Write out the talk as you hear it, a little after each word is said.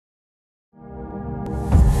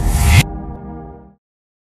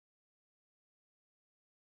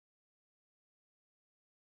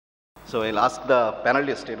So I'll ask the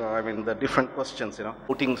panelists, the different questions,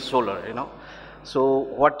 putting solar, So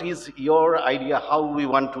what is your idea how we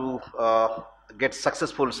want to get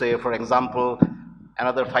successful, say, for example,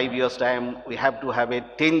 another 5 years time, we have to have a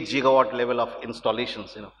 10 gigawatt level of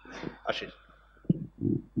installations, Ashish.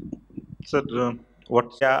 So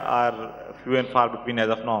what are few and far between as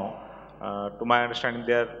of now. To my understanding,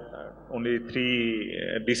 there are only three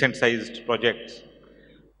decent sized projects.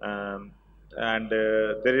 And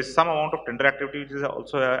there is some amount of tender activity which is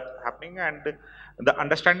also happening, and the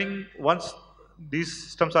understanding once these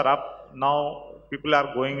systems are up, now people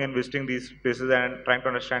are going and visiting these places and trying to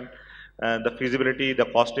understand the feasibility, the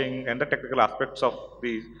costing and the technical aspects of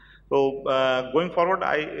these. So going forward,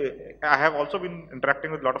 I have also been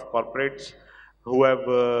interacting with a lot of corporates who have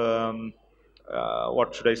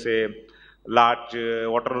what should I say, large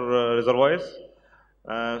water reservoirs.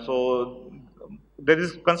 So there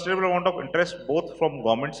is considerable amount of interest both from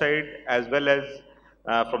government side as well as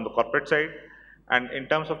from the corporate side. And in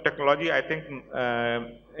terms of technology, I think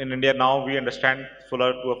in India now we understand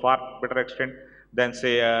solar to a far better extent than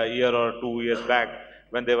say a year or 2 years back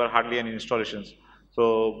when there were hardly any installations. So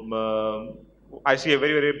I see a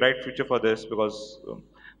very, very bright future for this because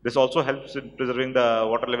this also helps in preserving the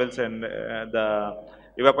water levels and the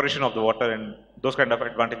evaporation of the water, and those kind of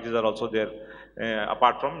advantages are also there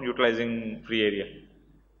apart from utilizing free area.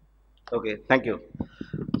 Okay, thank you.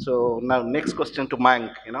 So now next question to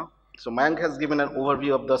Mayank, So Mayank has given an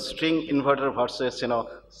overview of the string inverter versus,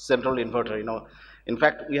 central inverter, In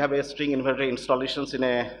fact, we have a string inverter installations in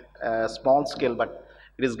a small scale, but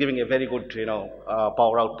it is giving a very good,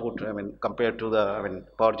 power output, compared to the,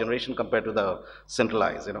 power generation compared to the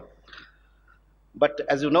centralized, But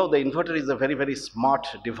as you know, the inverter is a very, very smart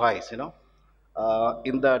device,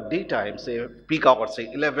 in the daytime, say peak hours, say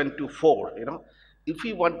 11 to 4, if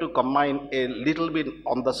we want to combine a little bit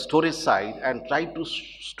on the storage side and try to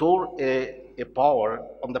store a power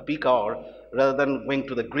on the peak hour rather than going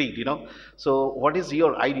to the grid, So what is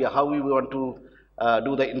your idea, how we want to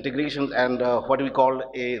do the integrations and what we call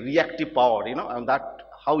a reactive power, and that,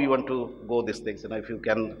 how you want to go these things, if you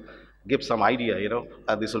can give some idea,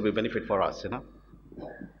 this will be benefit for us,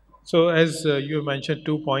 So as you mentioned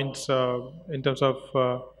 2 points in terms of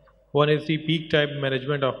one is the peak time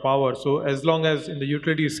management of power. So as long as in the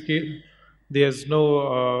utility scale there's no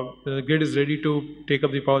the grid is ready to take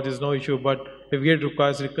up the power, there's no issue. But if grid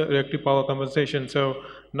requires reactive power compensation, so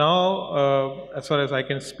now as far as I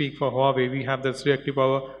can speak for Huawei, we have this reactive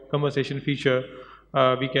power compensation feature.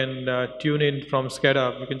 We can tune in from SCADA.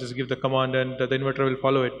 We can just give the command and the inverter will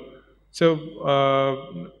follow it. So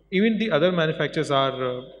even the other manufacturers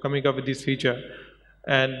are coming up with this feature.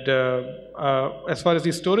 And as far as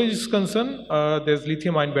the storage is concerned, there's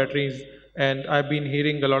lithium-ion batteries, and I've been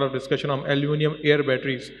hearing a lot of discussion on aluminum air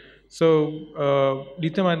batteries. So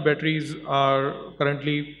lithium-ion batteries are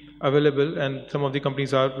currently available, and some of the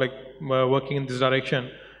companies are like working in this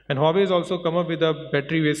direction. And Huawei has also come up with a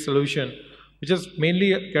battery-based solution, which is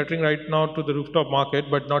mainly catering right now to the rooftop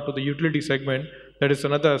market, but not to the utility segment. That is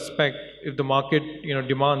another aspect. If the market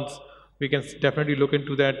demands, we can definitely look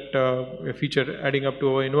into that feature adding up to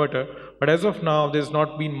our inverter. But as of now, there's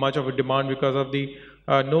not been much of a demand because of the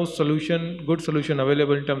no solution, good solution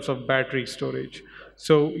available in terms of battery storage.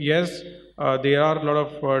 So yes, there are a lot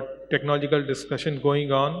of technological discussion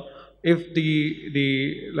going on. If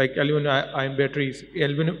the like aluminum batteries,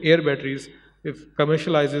 aluminum air batteries, if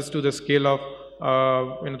commercializes to the scale of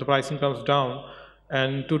the pricing comes down,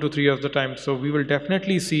 and 2 to 3 years the time, so we will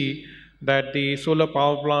definitely see that the solar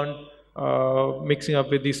power plant mixing up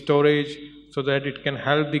with the storage so that it can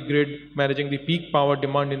help the grid managing the peak power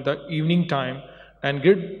demand in the evening time, and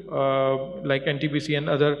grid like NTPC and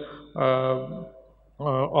other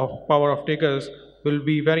of power off takers will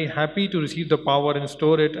be very happy to receive the power and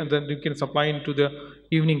store it, and then you can supply into the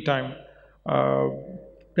evening time.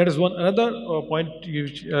 That is one. Another point you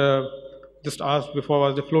just asked before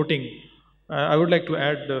was the floating. I would like to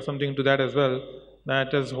add something to that as well.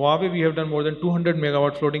 That as Huawei, we have done more than 200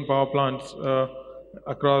 megawatt floating power plants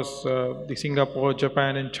across the Singapore,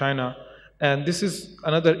 Japan, and China. And this is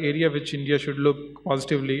another area which India should look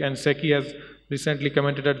positively. And SECI has recently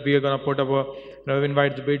commented that we are going to put up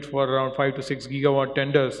invite the bid for around 5 to 6 gigawatt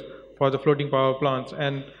tenders for the floating power plants.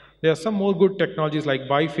 And there are some more good technologies like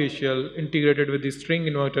bifacial integrated with the string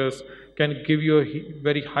inverters can give you a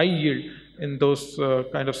very high yield in those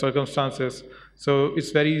kind of circumstances. So it's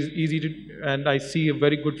very easy to, and I see a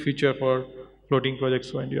very good future for floating projects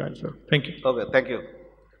for India as well. Thank you. Okay, thank you.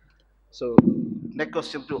 So next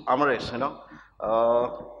question to Amresh,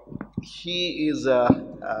 he is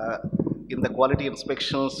in the quality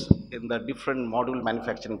inspections in the different module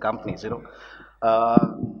manufacturing companies,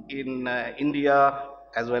 uh, in India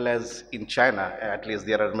as well as in China, at least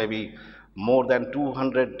there are maybe more than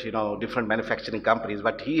 200, different manufacturing companies,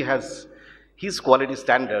 but he has his quality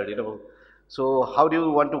standard, So how do you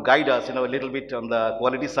want to guide us, a little bit on the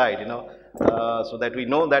quality side, so that we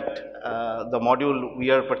know that the module we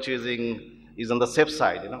are purchasing is on the safe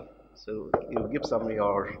side, So you give some of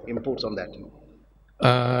your inputs on that.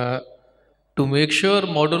 Uh, to make sure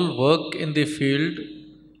model work in the field,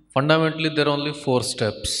 fundamentally there are only four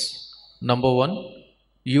steps. Number one,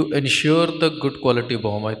 you ensure the good quality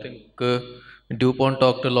bomb. I think DuPont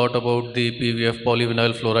talked a lot about the PVF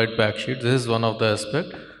polyvinyl fluoride backsheet. This is one of the aspect,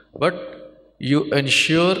 but you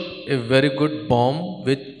ensure a very good bomb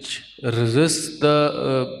which resists the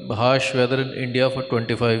harsh weather in India for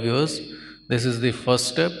 25 years. This is the first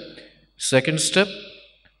step. Second step,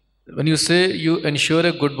 when you say you ensure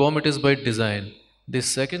a good bomb, it is by design. The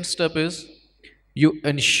second step is you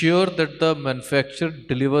ensure that the manufacturer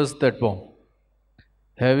delivers that bomb.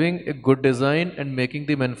 Having a good design and making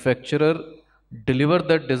the manufacturer deliver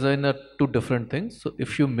that design are two different things. So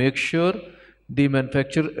if you make sure the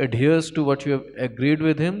manufacturer adheres to what you have agreed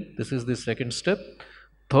with him, this is the second step.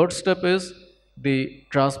 Third step is the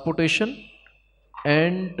transportation,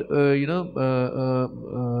 and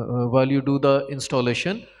while you do the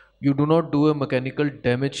installation, you do not do a mechanical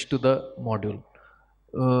damage to the module.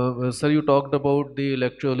 Sir, you talked about the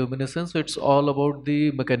electroluminescence, so it's all about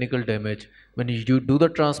the mechanical damage. When you do the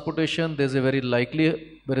transportation, there is a very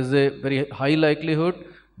high likelihood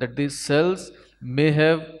that these cells may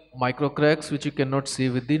have micro cracks which you cannot see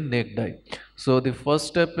with the naked eye. So the first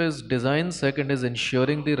step is design, second is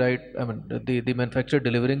ensuring the manufacturer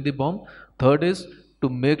delivering the bomb, third is to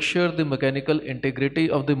make sure the mechanical integrity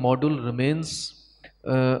of the module remains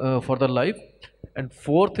for the life, and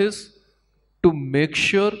fourth is to make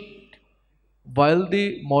sure while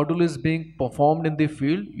the module is being performed in the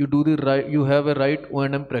field, you have a right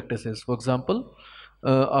O&M practices. For example,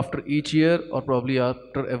 after each year or probably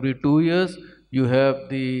after every 2 years, you have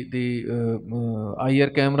the IR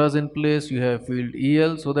cameras in place, you have field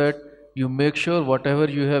EL, so that you make sure whatever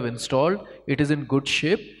you have installed, it is in good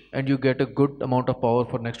shape and you get a good amount of power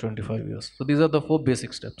for next 25 years. So these are the four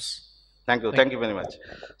basic steps. Thank you. Thank you very much.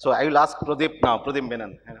 So I will ask Pradeep now, Pradeep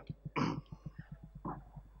Menon.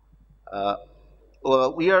 Uh,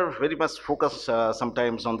 we are very much focused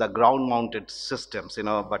sometimes on the ground mounted systems,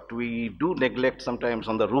 but we do neglect sometimes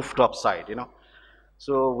on the rooftop side,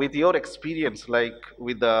 So with your experience, like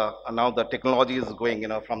with the, now the technology is going,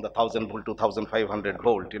 from the 1000 volt to 1500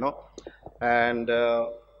 volt, and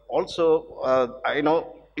also, I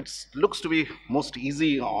know it looks to be most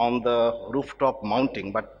easy on the rooftop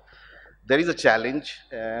mounting, but there is a challenge,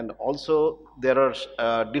 and also there are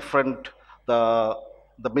different the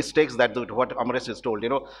the mistakes that what Amresh has told.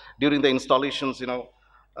 During the installations, the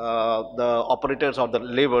operators or the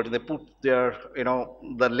labor, they put their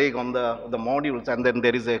the leg on the modules, and then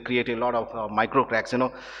there is a create a lot of micro cracks.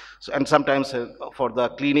 So, and sometimes for the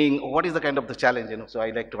cleaning, what is the kind of the challenge? So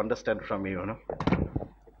I like to understand from you.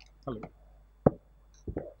 Hello.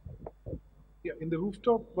 Yeah, in the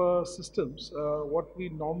rooftop systems, what we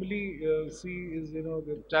normally see is,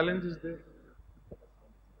 the challenge is there.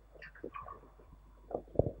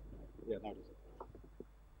 Yeah, now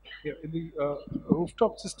Yeah, in the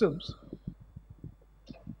rooftop systems,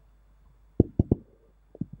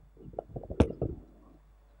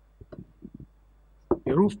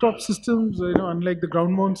 unlike the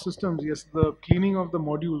ground mount systems, yes, the cleaning of the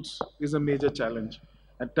modules is a major challenge.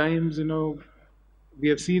 At times, we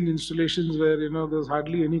have seen installations where, there's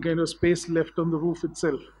hardly any kind of space left on the roof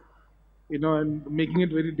itself, and making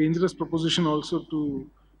it very dangerous proposition also to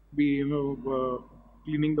be,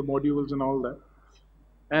 cleaning the modules and all that.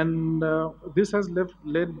 And this has led,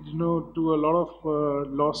 to a lot of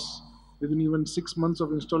loss. Within even 6 months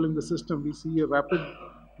of installing the system, we see a rapid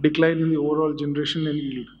decline in the overall generation and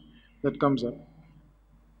yield that comes up.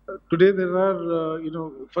 Today there are,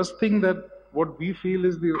 first thing that what we feel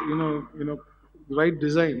is the, right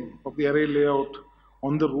design of the array layout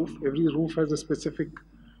on the roof. Every roof has a specific,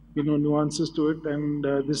 nuances to it, and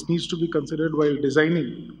this needs to be considered while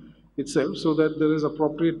designing itself, so that there is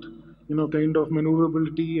appropriate, kind of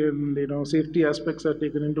maneuverability and, safety aspects are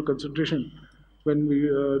taken into consideration when we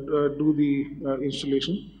do the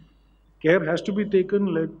installation. Care has to be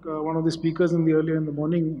taken, like one of the speakers earlier in the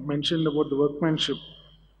morning mentioned about the workmanship.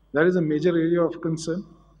 That is a major area of concern.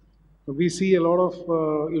 We see a lot of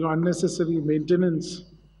unnecessary maintenance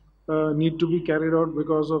need to be carried out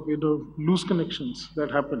because of loose connections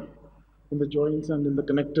that happen in the joints and in the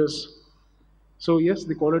connectors. So yes,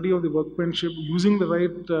 the quality of the workmanship using the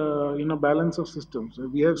right balance of systems.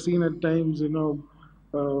 We have seen at times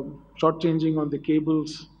shortchanging on the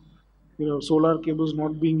cables, solar cables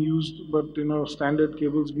not being used, but standard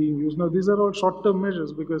cables being used. Now these are all short-term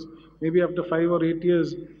measures because maybe after 5 or 8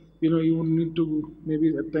 years, you would need to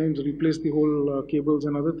maybe at times replace the whole cables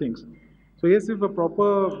and other things. So yes, if a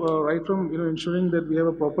proper, right from ensuring that we have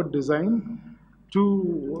a proper design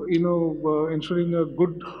to ensuring a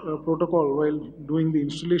good protocol while doing the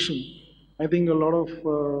installation, I think a lot of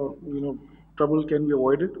trouble can be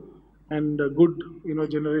avoided and a good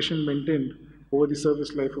generation maintained over the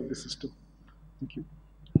service life of the system. Thank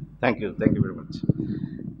you. Thank you very much.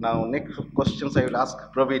 Now, next questions I will ask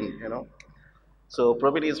Praveen, So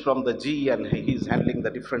Praveen is from the G and he's handling the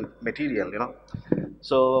different material,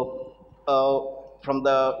 So from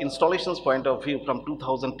the installations point of view, from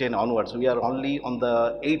 2010 onwards, we are only on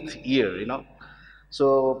the 8th year,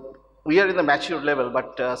 So we are in the mature level,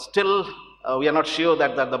 but still we are not sure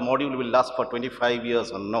that the module will last for 25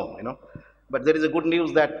 years or no, But there is a good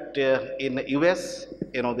news that in the US,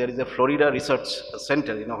 there is a Florida Research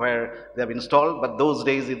Center, where they have installed, but those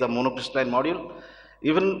days is the monocrystalline module.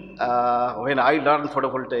 Even when I learned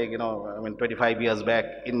photovoltaic, 25 years back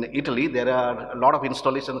in Italy, there are a lot of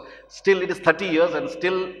installations. Still, it is 30 years and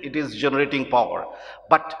still it is generating power.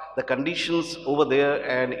 But the conditions over there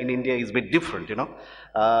and in India is a bit different,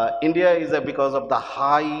 India is because of the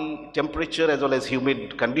high temperature as well as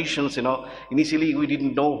humid conditions, Initially, we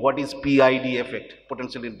didn't know what is PID effect,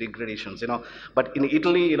 potential degradations, But in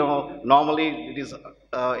Italy, normally it is,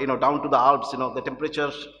 down to the Alps, the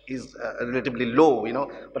temperature is relatively low,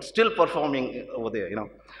 but still performing over there,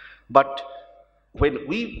 But when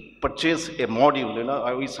we purchase a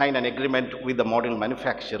module, we sign an agreement with the module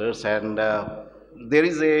manufacturers, and there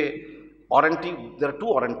is a warranty. There are two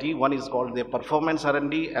warranty. One is called the performance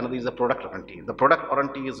warranty, and another is the product warranty. The product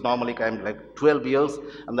warranty is normally kind of like 12 years,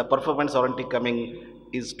 and the performance warranty coming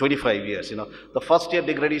is 25 years. The first year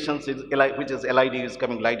degradations is which is LID is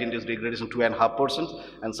coming, light induced degradation 2.5%,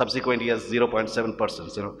 and subsequent years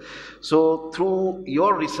 0.7%. So through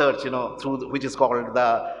your research, which is called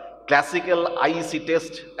the classical IEC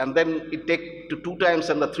test, and then it take to 2 times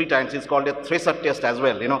and the 3 times is called a thresher test as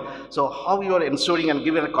well, So how you are ensuring and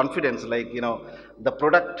giving a confidence, like, the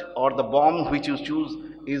product or the bomb which you choose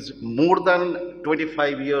is more than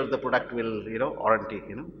 25 years, the product will, warranty,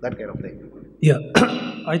 that kind of thing. Yeah,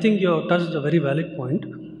 I think you touched a very valid point.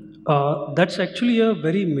 That's actually a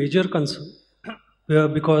very major concern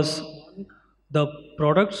because the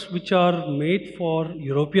products which are made for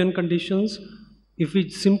European conditions, if we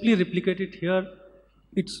simply replicate it here,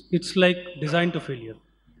 it's like designed to failure.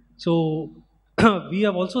 So we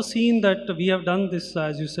have also seen that we have done this,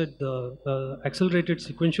 as you said, the accelerated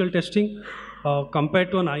sequential testing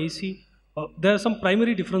compared to an IEC. There are some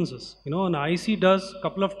primary differences. An IEC does a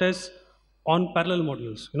couple of tests on parallel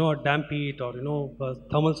modules, a damp heat or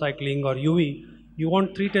thermal cycling or UV. You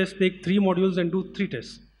want 3 tests, take 3 modules and do 3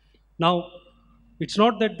 tests. Now, it's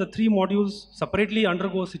not that the 3 modules separately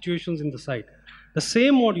undergo situations in the site. The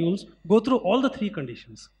same modules go through all the 3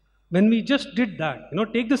 conditions. When we just did that,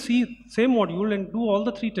 take the same module and do all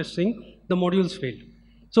the 3 testing, the modules failed.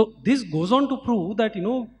 So this goes on to prove that,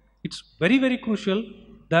 it's very, very crucial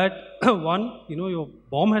that one, your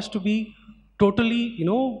BOM has to be totally,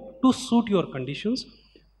 to suit your conditions.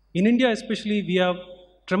 In India especially, we have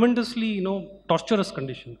tremendously, torturous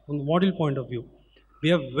condition from the module point of view. We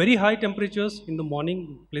have very high temperatures in the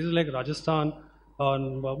morning, places like Rajasthan,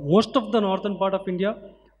 most of the northern part of India,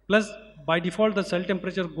 plus by default the cell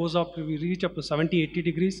temperature goes up, we reach up to 70, 80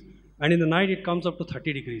 degrees, and in the night it comes up to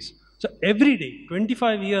 30 degrees. So every day,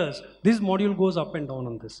 25 years, this module goes up and down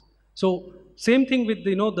on this. So same thing with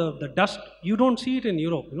the dust. You don't see it in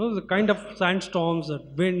Europe. The kind of sandstorms, the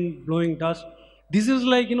wind blowing dust. This is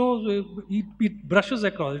like it brushes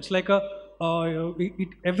across. It's like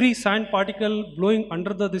every sand particle blowing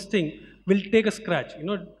under this thing will take a scratch.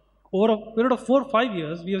 Over a period of 4 or 5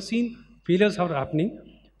 years, we have seen failures are happening.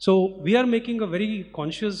 So we are making a very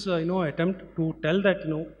conscious attempt to tell that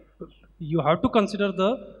you have to consider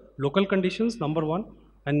the local conditions, number 1,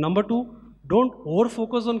 and number 2. Don't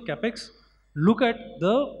over-focus on capex. Look at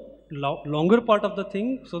the longer part of the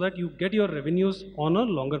thing so that you get your revenues on a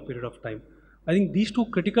longer period of time. I think these two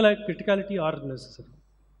criticality are necessary.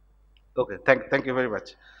 Okay, thank you very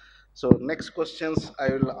much. So next questions I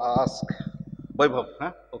will ask Vaibhav.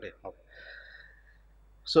 Huh? Okay.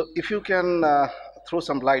 So if you can throw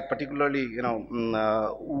some light, particularly,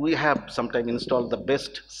 we have sometimes installed the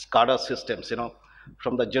best SCADA systems,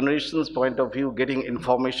 from the generations point of view, getting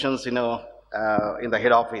informations, in the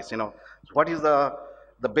head office, what is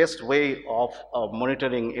the the best way of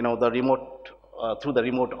monitoring, the remote, through the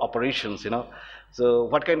remote operations. So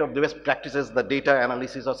what kind of the best practices, the data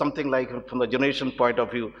analysis or something like from the generation point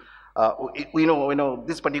of view,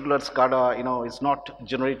 this particular SCADA, is not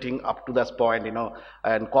generating up to that point,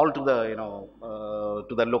 and call to the,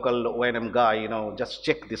 to the local O&M guy, just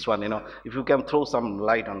check this one, if you can throw some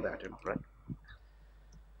light on that, right?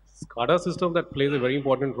 SCADA system that plays a very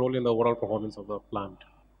important role in the overall performance of the plant.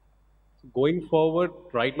 Going forward,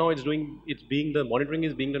 right now the monitoring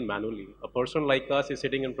is being done manually. A person like us is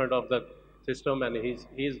sitting in front of the system and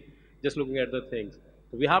he's just looking at the things.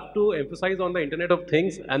 We have to emphasize on the Internet of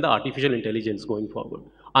Things and the artificial intelligence going forward.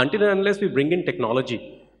 Until and unless we bring in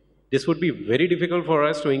technology, this would be very difficult for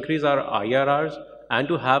us to increase our IRRs and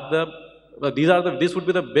to have this would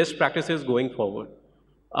be the best practices going forward.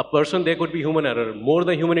 A person, there could be human error. More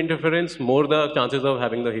the human interference, more the chances of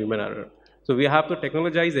having the human error. So we have to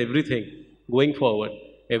technologize everything going forward.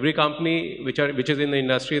 Every company which is in the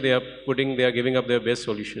industry, they are giving up their best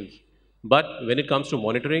solutions. But when it comes to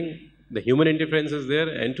monitoring, the human interference is there,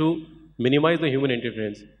 and to minimize the human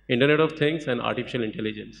interference, Internet of Things and artificial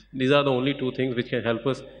intelligence. These are the only two things which can help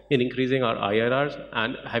us in increasing our IRRs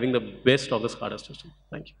and having the best of the SCADA system.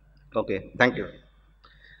 Thank you. Okay, thank you.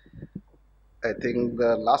 I think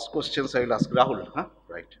the last questions I will ask Rahul, huh?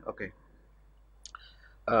 Right, okay.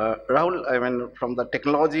 Rahul, I mean, from the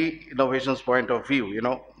technology innovations point of view,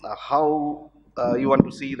 how you want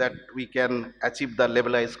to see that we can achieve the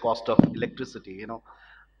levelized cost of electricity,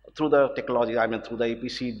 through the technology, I mean, through the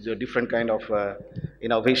EPC, the different kind of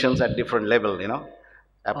innovations at different level,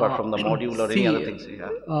 apart from the module or any other things. Yeah.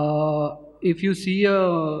 If you see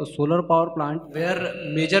a solar power plant where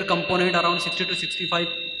major component around 60 to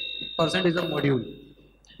 65% is a module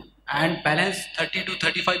and balance 30 to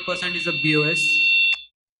 35% is a BOS.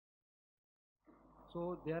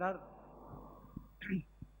 So there are,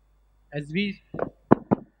 as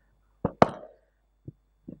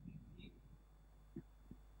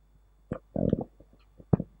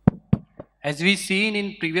we seen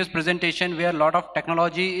in previous presentation, where a lot of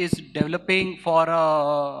technology is developing for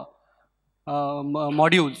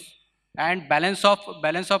modules, and balance of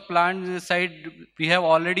plant side, we have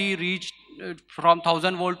already reached from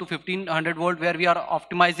 1000 volt to 1500 volt, where we are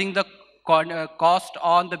optimizing the cost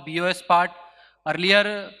on the BOS part.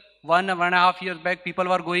 Earlier, one and a half years back, people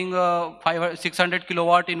were going 600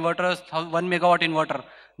 kilowatt inverters, 1 megawatt inverter.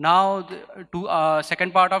 Now,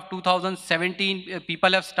 second part of 2017,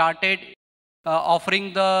 people have started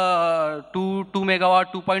offering the 2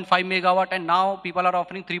 megawatt, 2.5 megawatt, and now people are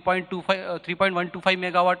offering 3.125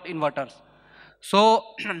 megawatt inverters. So,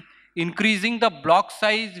 increasing the block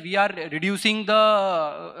size, we are reducing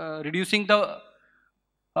the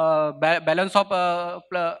balance of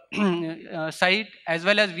site, as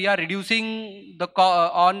well as we are reducing the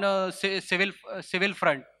on civil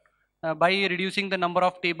front by reducing the number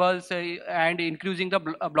of tables and increasing the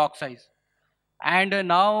block size. And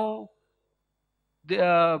now,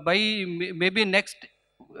 by maybe next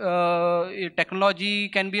technology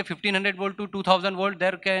can be a 1500 volt to 2000 volt,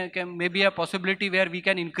 there can maybe a possibility where we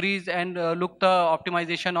can increase and look the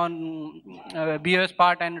optimization on BOS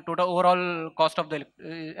part and total overall cost of the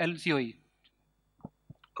LCOE.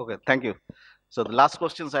 Okay, thank you. So the last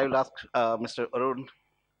questions I will ask Mr. Arun.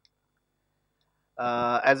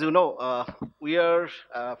 As you know, we are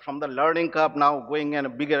from the learning curve now going in a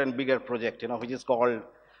bigger and bigger project, which is called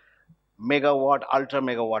megawatt, ultra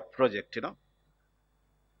megawatt project,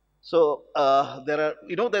 So there are,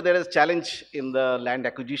 that there is challenge in the land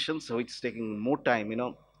acquisition, so it's taking more time,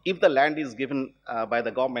 If the land is given by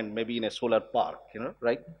the government, maybe in a solar park,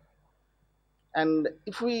 right? And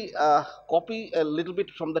if we copy a little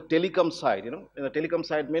bit from the telecom side, the telecom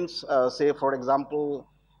side means, say, for example,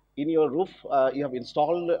 in your roof, you have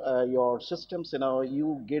installed your systems,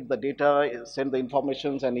 you get the data, send the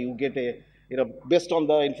informations, and you get a, based on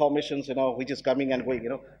the informations, which is coming and going,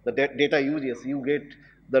 the data uses, you get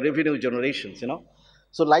the revenue generations,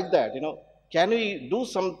 So like that, can we do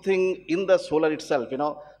something in the solar itself,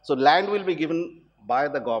 So land will be given by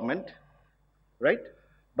the government, right?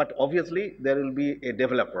 But obviously there will be a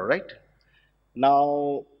developer, right?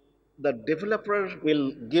 Now, the developer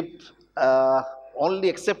will give only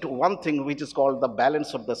accept one thing, which is called the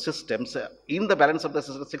balance of the systems. In the balance of the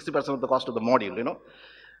system, 60% of the cost of the module,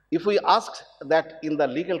 If we ask that in the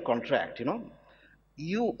legal contract,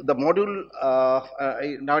 the module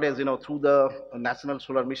nowadays, through the national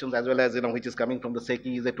solar missions, as well as, which is coming from the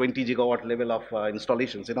SECI, is a 20 gigawatt level of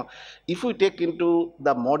installations, If we take into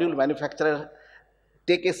the module manufacturer,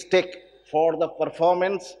 take a stake for the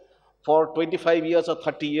performance for 25 years or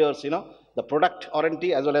 30 years, the product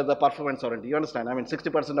warranty as well as the performance warranty. You understand? I mean,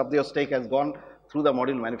 60% of your stake has gone through the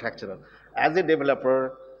module manufacturer. As a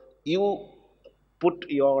developer, you put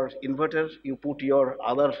your inverter, you put your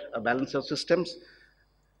other balancer systems.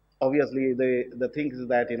 Obviously, the thing is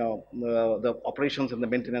that, the operations and the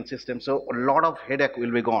maintenance system, so a lot of headache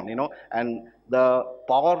will be gone, and the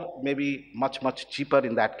power may be much, much cheaper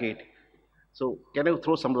in that case. So can you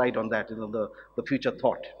throw some light on that, the future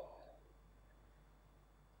thought?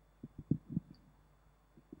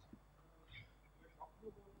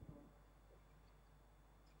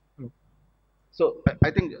 So I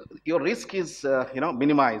think your risk is,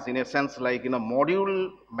 minimized in a sense, like, module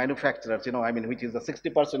manufacturers, I mean, which is the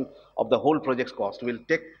 60% of the whole project's cost, will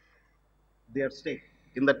take their stake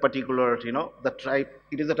in that particular,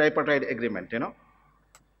 it is a tripartite agreement,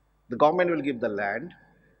 the government will give the land,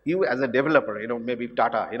 you as a developer, maybe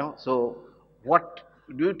Tata, so what,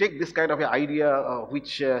 do you take this kind of an idea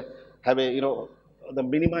which have a, the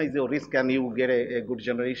minimize your risk and you get a good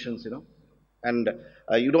generations, and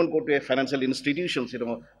you don't go to a financial institutions,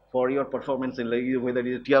 for your performance in like, whether it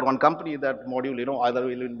is a tier 1 company, that module, either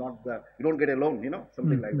will not, you don't get a loan,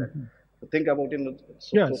 something like that. So think about it.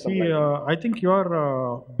 Yeah, see, I think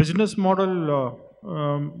your business model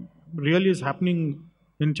really is happening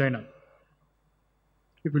in China.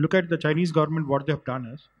 If you look at the Chinese government, what they have done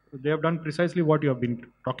is, they have done precisely what you have been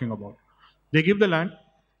talking about. They give the land.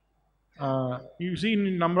 You see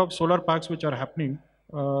in number of solar parks which are happening,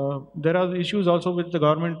 there are issues also with the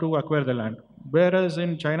government to acquire the land. Whereas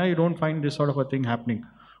in China, you don't find this sort of a thing happening.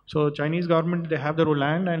 So Chinese government, they have their own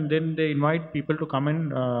land and then they invite people to come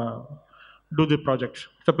and do the projects.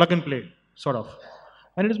 It's a plug and play, sort of.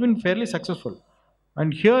 And it has been fairly successful.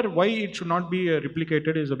 And here, why it should not be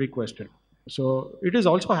replicated is a big question. So it is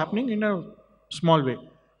also happening in a small way.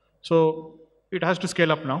 So it has to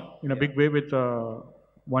scale up now in a big way with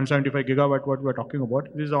 175 gigawatt, what we're talking about.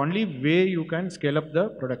 This is the only way you can scale up the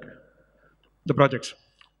projects.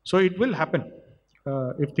 So it will happen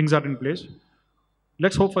if things are in place.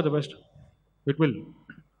 Let's hope for the best. It will.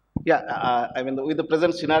 Yeah, I mean, with the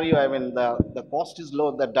present scenario, I mean, the cost is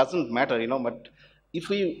low, that doesn't matter, but if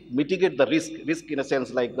we mitigate the risk in a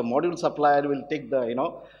sense, like the module supplier will take the,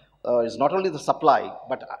 it's not only the supply,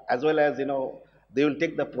 but as well as, they will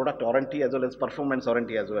take the product warranty as well as performance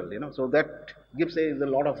warranty as well, so that gives a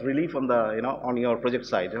lot of relief on the, on your project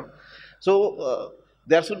side, So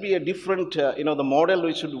there should be a different, the model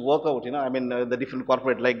we should work out, I mean, the different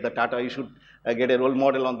corporate like the Tata, you should get a role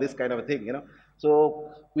model on this kind of a thing,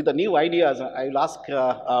 So with the new ideas, I will ask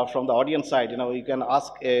from the audience side, you can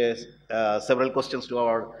ask several questions to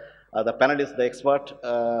our, the panelists, the expert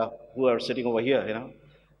who are sitting over here,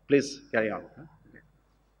 Please carry on.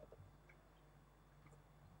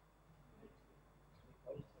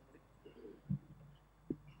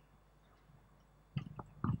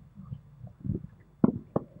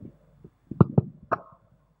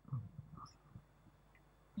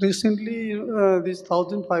 Recently, these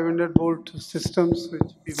 1500 volt systems which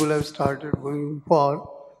people have started going for,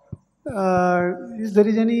 is there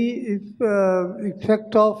is any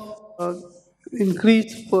effect of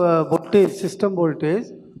increased voltage, system voltage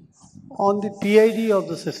on the PID of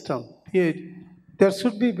the system? PID. There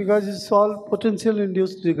should be, because it's all potential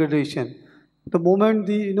induced degradation. The moment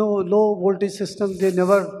the low voltage system, they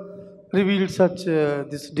never reveal such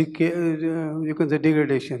this decay, you can say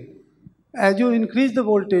degradation. As you increase the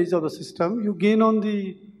voltage of the system, you gain on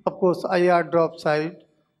the, of course, IR drop side,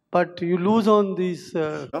 but you lose on these.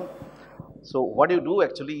 So what you do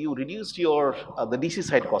actually, you reduce your the DC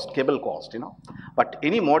side cost, cable cost, But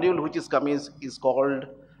any module which is coming is called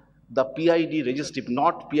the PID resistive,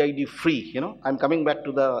 not PID free, I'm coming back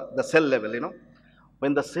to the cell level,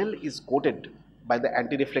 When the cell is coated by the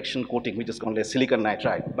anti-reflection coating, which is called a silicon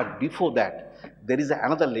nitride. But before that, there is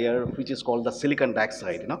another layer which is called the silicon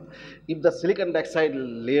dioxide. If the silicon dioxide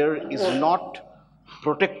layer is not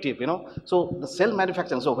protective, so the cell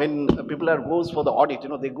manufacturing. So when people goes for the audit,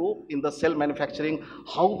 they go in the cell manufacturing,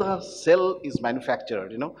 how the cell is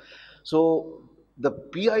manufactured, So the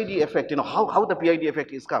PID effect, how the PID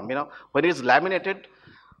effect is come, when it is laminated.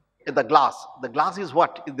 The glass is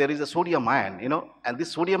what? There is a sodium ion, and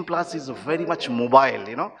this sodium plus is very much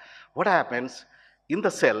mobile, What happens in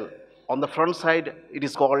the cell, on the front side, it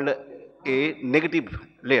is called a negative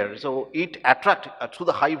layer. So it attracts to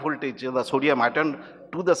the high voltage, the sodium atom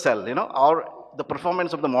to the cell, or the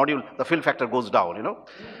performance of the module, the fill factor goes down,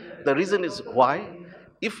 The reason is why?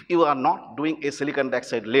 If you are not doing a silicon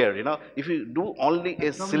dioxide layer, if you do only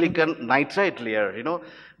a silicon nitride layer,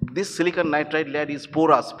 this silicon nitride layer is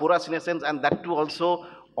porous in a sense, and that too also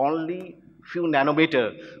only few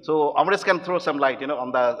nanometer. So Amresh can throw some light,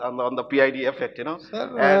 on the PID effect, Sir,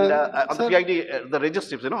 and on the sir, PID, the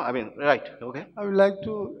resistives, I mean, right? Okay. I would like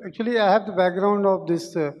to, actually, I have the background of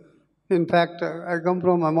this. In fact, I come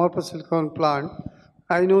from amorphous silicon plant.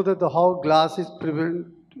 I know that the how glass is prevent,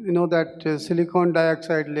 that silicon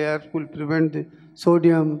dioxide layer will prevent the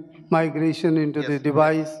sodium migration into the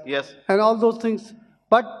device Yes. and all those things.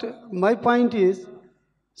 But my point is,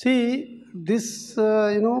 see, this,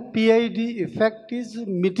 PID effect is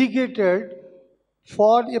mitigated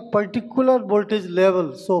for a particular voltage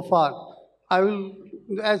level so far. I will,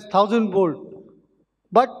 as 1000 volt.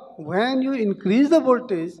 But when you increase the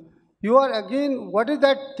voltage, you are again, what is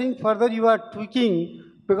that thing further you are tweaking?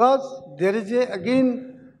 Because there is a,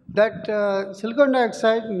 again, that silicon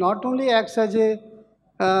dioxide not only acts as a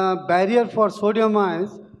barrier for sodium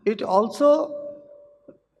ions, it also,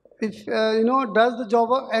 if, does the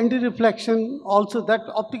job of anti-reflection also. That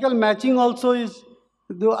optical matching also is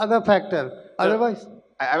the other factor. Otherwise,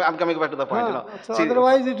 I'm coming back to the point, so See,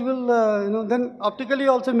 otherwise it will, then optically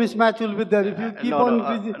also mismatch will be there if you keep no, on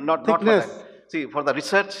no, increasing not for thickness. that. See, for the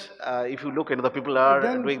research, if you look into the people are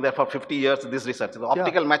Then- doing that for 50 years, this research. The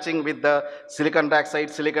optical matching with the silicon dioxide,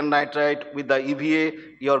 silicon nitride, with the EVA,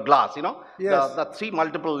 your glass, Yes. the three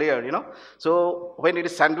multiple layer, So when it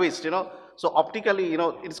is sandwiched, so optically,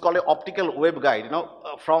 it's called an optical waveguide,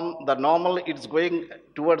 from the normal, it's going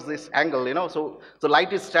towards this angle, so the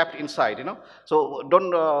light is trapped inside, So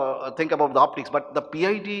don't think about the optics, but the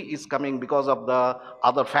PID is coming because of the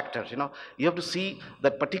other factors, You have to see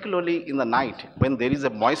that particularly in the night when there is a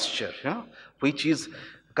moisture, which is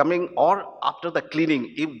coming, or after the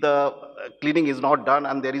cleaning, if the cleaning is not done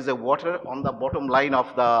and there is a water on the bottom line of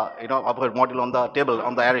the, of our module on the table,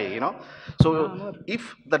 on the array, So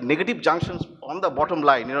if the negative junctions on the bottom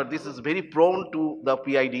line, this is very prone to the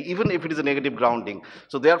PID, even if it is a negative grounding.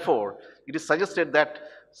 So therefore, it is suggested that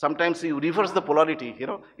sometimes you reverse the polarity,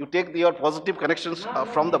 you take your positive connections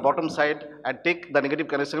from the bottom side and take the negative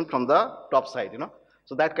connection from the top side,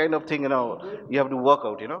 So that kind of thing, you have to work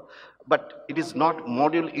out, But it is not,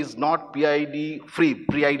 module is not PID free,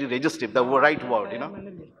 PID resistive, the right word,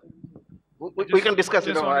 We can discuss,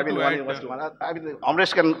 just I wanted mean, to one add, was to one. I mean,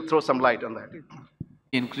 Amresh can throw some light on that.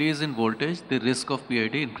 Increase in voltage, the risk of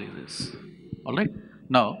PID increases. All right.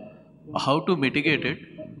 Now, how to mitigate it?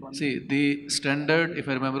 See, the standard, if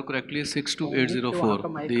I remember correctly, is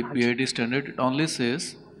 62804. The PID standard, it only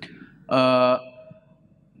says uh,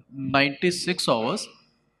 96 hours,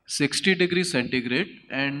 60 degrees centigrade,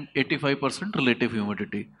 and 85% relative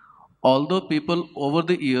humidity. Although people over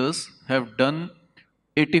the years have done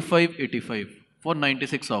 85 for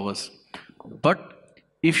 96 hours, but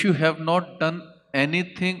if you have not done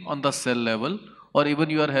anything on the cell level, or even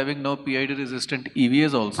you are having now PID resistant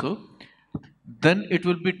EVAs also, then it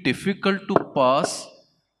will be difficult to pass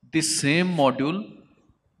the same module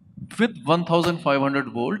with 1500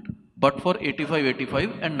 volt, but for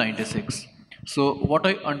 85 and 96. So what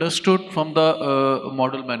I understood from the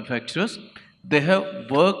module manufacturers, they have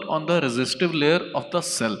worked on the resistive layer of the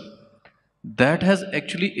cell. That has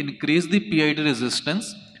actually increased the PID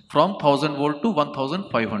resistance from 1000 volt to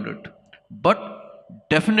 1500. But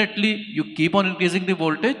definitely you keep on increasing the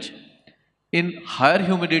voltage, in higher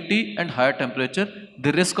humidity and higher temperature,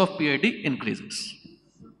 the risk of PID increases.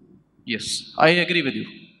 Yes, I agree with you.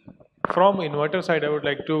 From inverter side, I would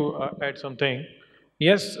like to add something.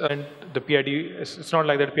 Yes, and the PID, it's not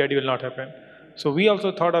like that PID will not happen. So we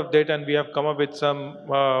also thought of that, and we have come up with some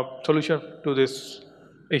solution to this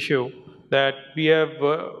issue, that we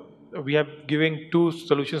have giving two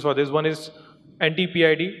solutions for this. One is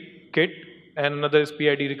anti-PID kit, and another is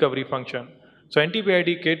PID recovery function. So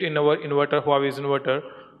anti-PID kit in our inverter, Huawei's inverter,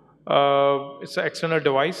 it's an external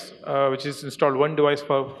device which is installed, one device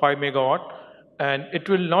for 5 megawatt, and it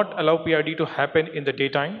will not allow PID to happen in the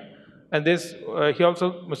daytime. And this,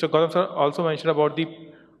 Mr. Goutam sir also mentioned about the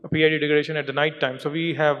PID degradation at the night time. So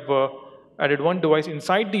we have added one device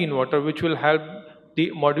inside the inverter which will help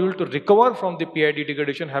the module to recover from the PID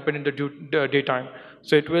degradation happen in the daytime.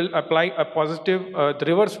 So it will apply a positive, the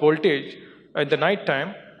reverse voltage in the night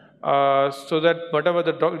time, so that whatever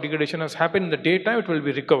the degradation has happened in the daytime, it will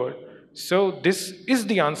be recovered. So this is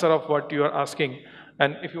the answer of what you are asking.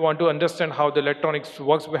 And if you want to understand how the electronics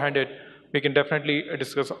works behind it, we can definitely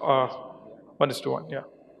discuss 1:1. Yeah.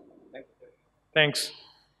 Thanks.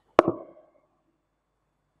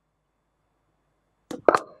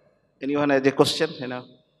 Anyone has a question,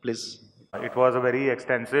 please. It was a very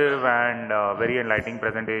extensive and very enlightening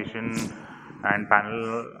presentation and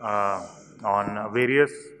panel on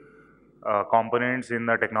various components in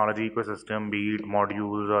the technology ecosystem, be it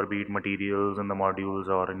modules or be it materials in the modules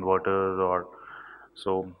or inverters or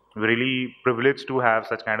so we're really privileged to have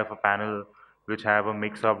such kind of a panel which have a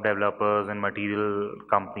mix of developers and material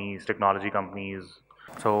companies, technology companies.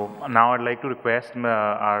 So now I'd like to request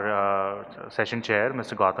our session chair,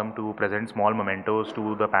 Mr. Goutam, to present small mementos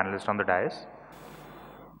to the panelists on the dais.